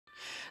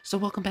So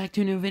welcome back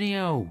to a new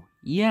video.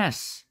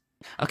 Yes.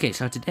 Okay,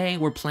 so today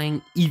we're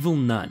playing Evil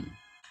Nun.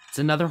 It's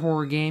another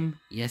horror game.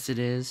 Yes, it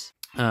is.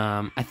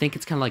 I think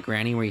it's kind of like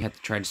Granny where you have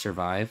to try to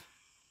survive.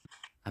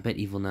 I bet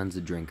Evil Nun's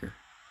a drinker.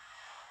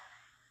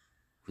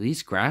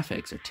 These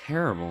graphics are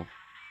terrible.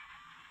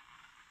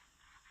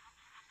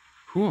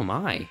 Who am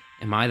I?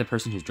 Am I the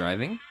person who's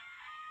driving?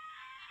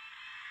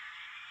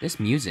 This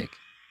music.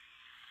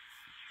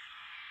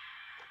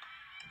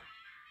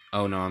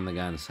 Oh no, I'm the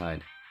guy on the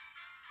side.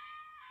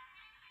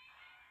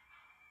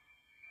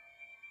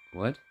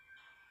 What?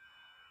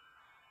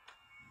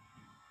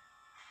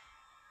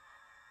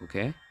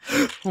 Okay.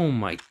 Oh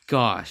my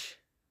gosh.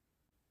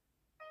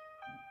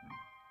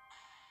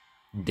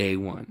 Day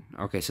one.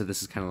 Okay, so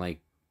this is kind of like,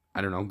 I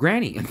don't know,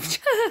 Granny.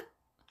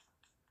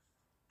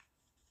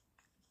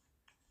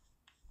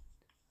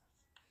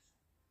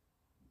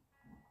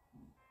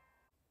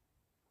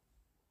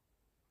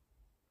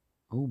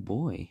 Oh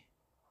boy.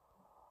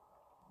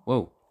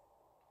 Whoa.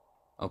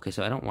 Okay,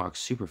 so I don't walk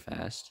super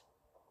fast.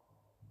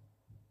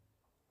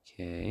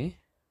 Okay.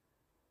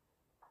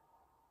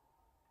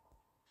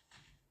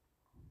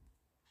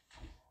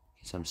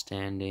 So I'm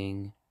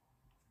standing.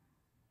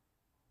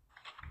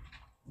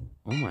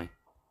 Oh my.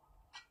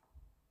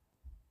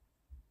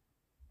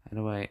 How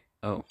do I...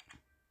 Oh.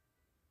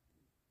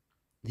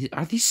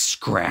 Are these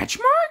scratch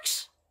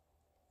marks?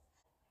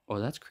 Oh,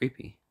 that's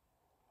creepy.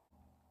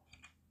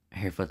 I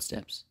hear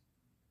footsteps.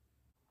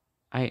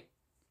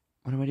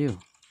 What do I do?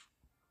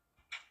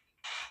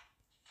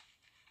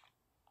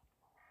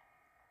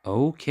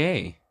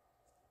 Okay.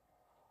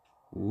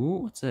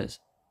 Ooh, what's this?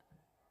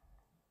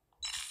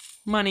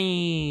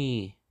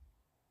 Money!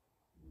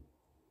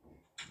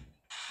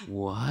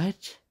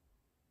 What?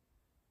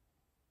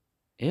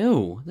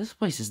 Ew, this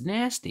place is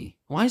nasty.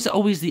 Why is it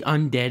always the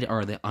undead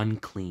or the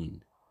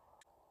unclean?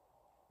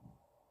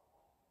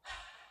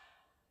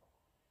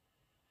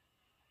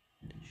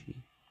 Did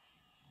she...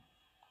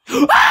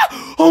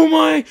 Ah! Oh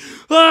my!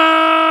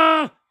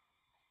 Ah!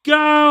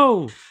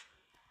 Go!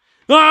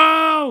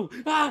 Oh!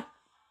 Ah!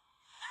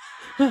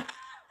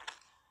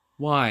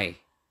 Why?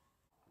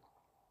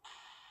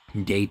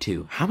 Day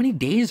 2. How many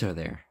days are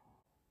there?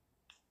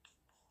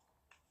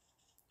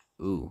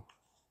 Ooh.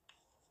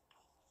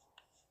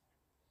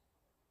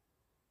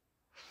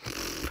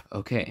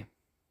 Okay.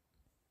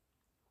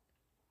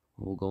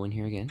 We'll go in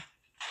here again.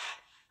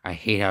 I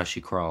hate how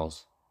she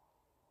crawls.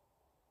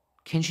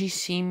 Can she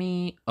see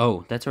me?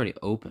 Oh, that's already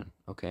open.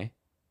 Okay.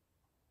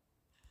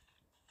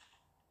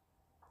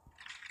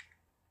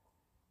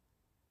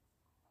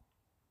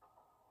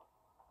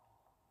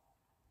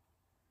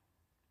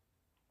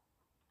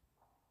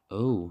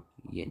 Oh,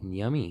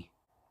 yummy.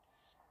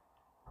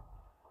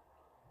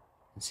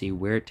 Let's see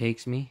where it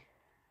takes me.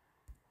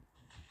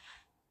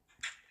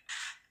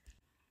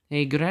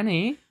 Hey,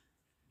 Granny.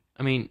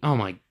 I mean, oh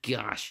my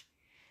gosh.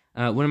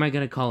 What am I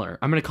gonna call her?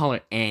 I'm gonna call her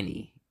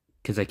Annie.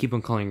 Because I keep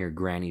on calling her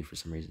Granny for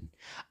some reason.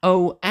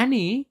 Oh,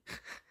 Annie!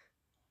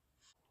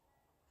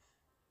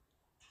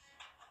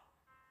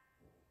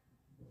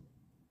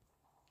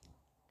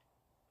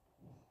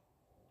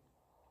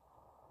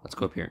 Let's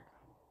go up here.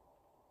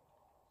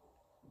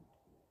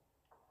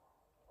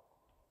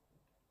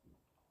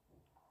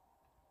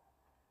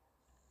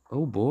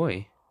 Oh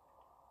boy.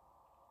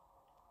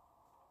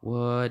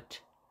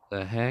 What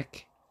the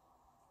heck?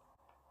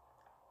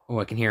 Oh,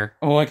 I can hear.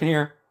 Oh, I can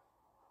hear.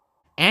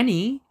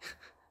 Annie?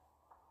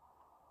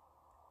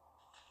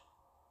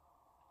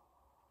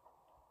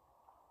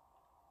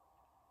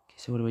 Okay,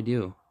 so what do I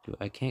do?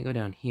 I can't go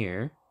down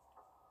here.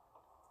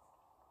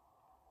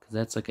 Because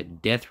that's like a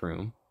death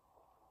room.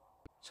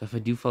 So if I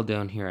do fall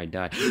down here, I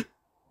die.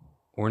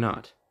 Or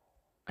not.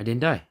 I didn't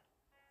die.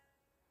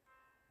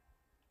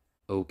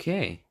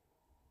 Okay.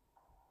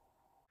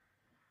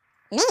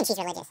 Man, she's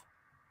religious.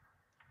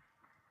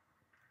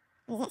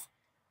 What is this?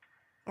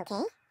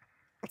 Okay.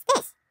 What's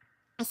this?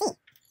 I see.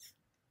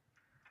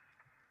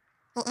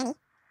 Hey, Annie.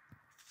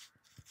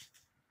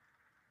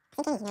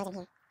 I think Annie knows I'm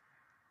here.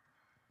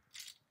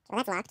 Well,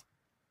 that's locked.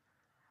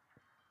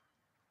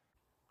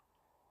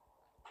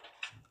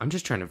 I'm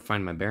just trying to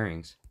find my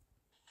bearings.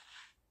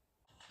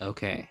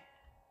 Okay.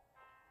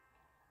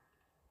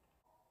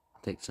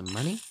 I'll take some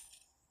money.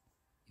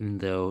 Even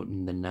though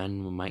the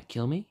nun might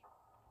kill me.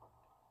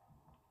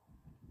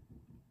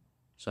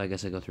 So I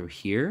guess I go through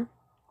here.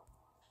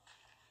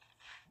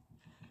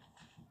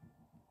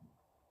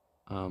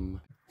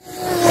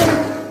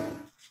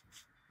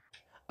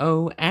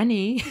 Oh,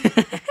 Annie.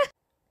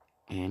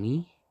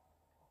 Annie?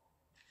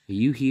 Are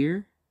you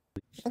here? I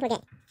think we're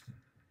good.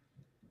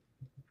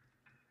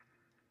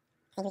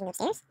 Think we can go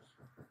upstairs?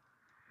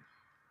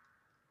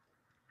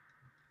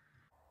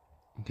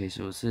 Okay,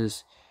 so it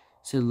says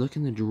look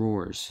in the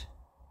drawers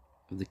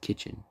of the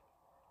kitchen.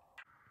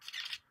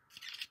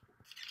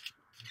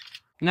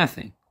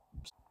 Nothing.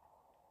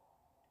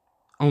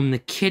 Oh, in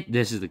the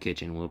this is the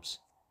kitchen, whoops.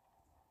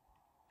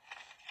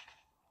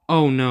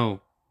 Oh no.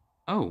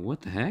 Oh,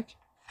 what the heck?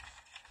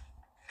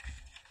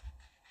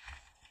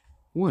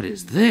 What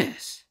is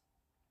this?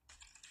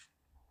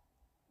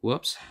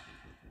 Whoops.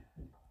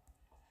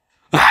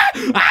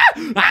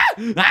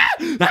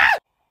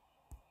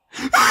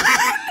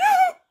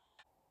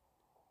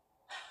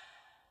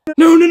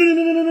 No, no, no,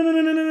 no, no, no,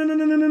 no, no, no, no,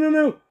 no, no, no, no,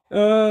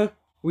 no.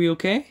 We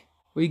okay?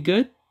 We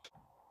good?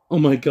 Oh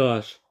my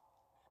gosh.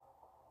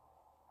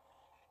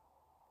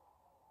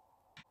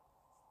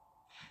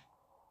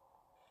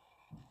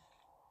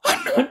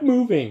 I'm not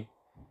moving.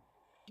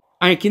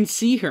 I can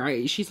see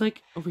her. She's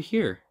like over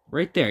here,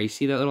 right there. You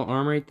see that little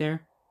arm right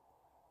there?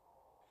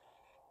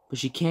 But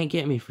she can't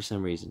get me for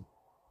some reason.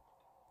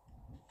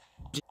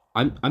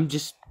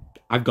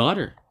 I've got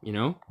her, you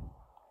know?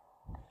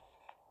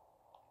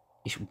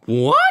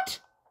 What?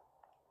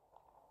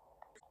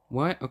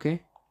 What?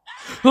 Okay.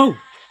 Oh!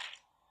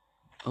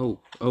 Oh,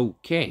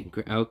 okay.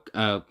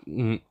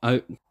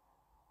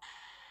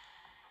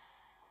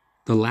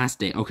 The last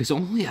day. Okay, so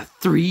only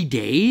 3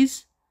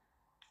 days?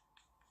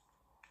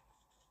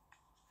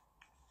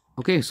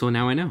 Okay, so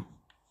now I know.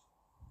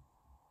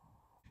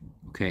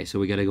 Okay, so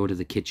we gotta go to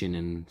the kitchen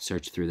and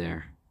search through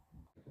there.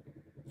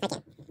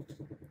 Okay.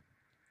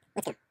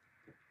 Let's go.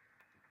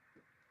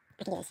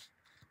 I can do this.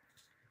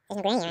 There's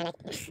no granny around.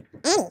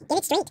 Annie, get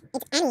it straight.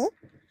 It's Annie.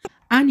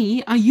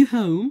 Annie, are you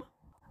home?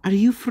 Are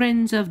you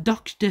friends of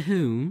Dr.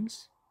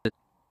 Holmes?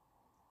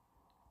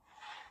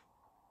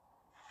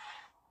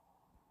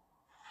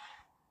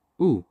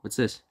 Ooh, what's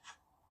this?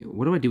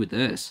 What do I do with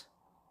this?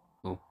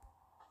 Oh.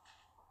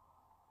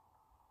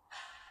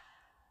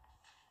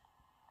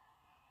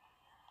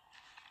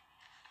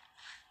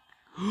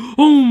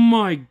 Oh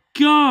my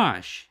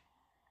gosh!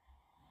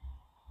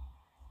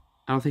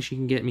 I don't think she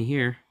can get me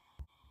here.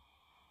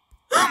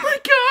 Oh my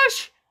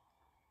gosh!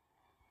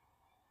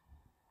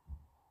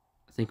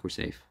 I think we're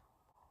safe.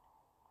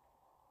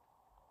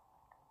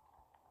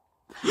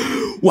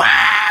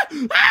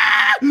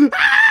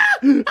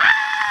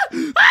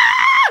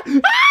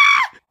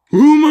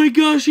 Oh my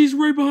gosh, he's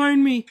right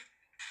behind me.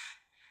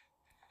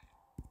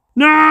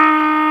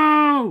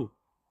 No!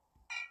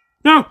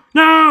 No!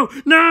 No!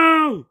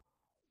 No!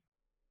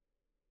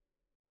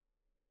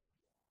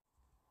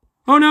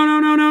 Oh no no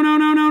no no no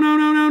no no no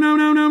no no no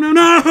no no no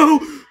no!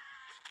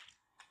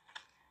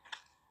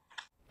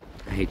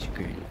 I hate you,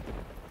 Granny.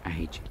 I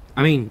hate you.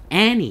 I mean,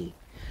 Annie.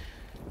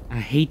 I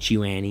hate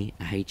you, Annie.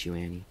 I hate you,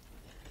 Annie.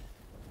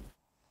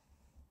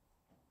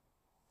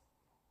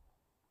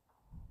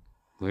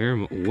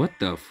 What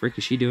the frick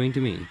is she doing to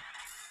me?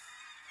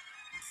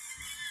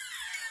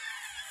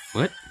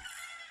 What?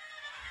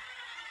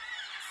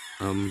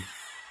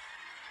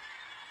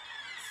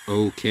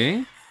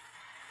 Okay.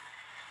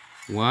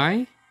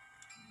 Why?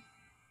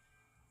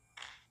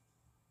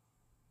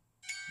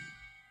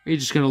 Are you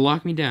just gonna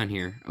lock me down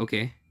here?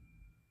 Okay.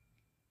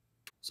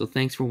 So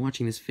thanks for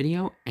watching this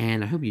video,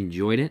 and I hope you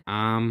enjoyed it.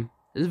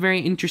 This is a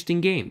very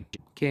interesting game.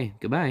 Okay,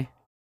 goodbye.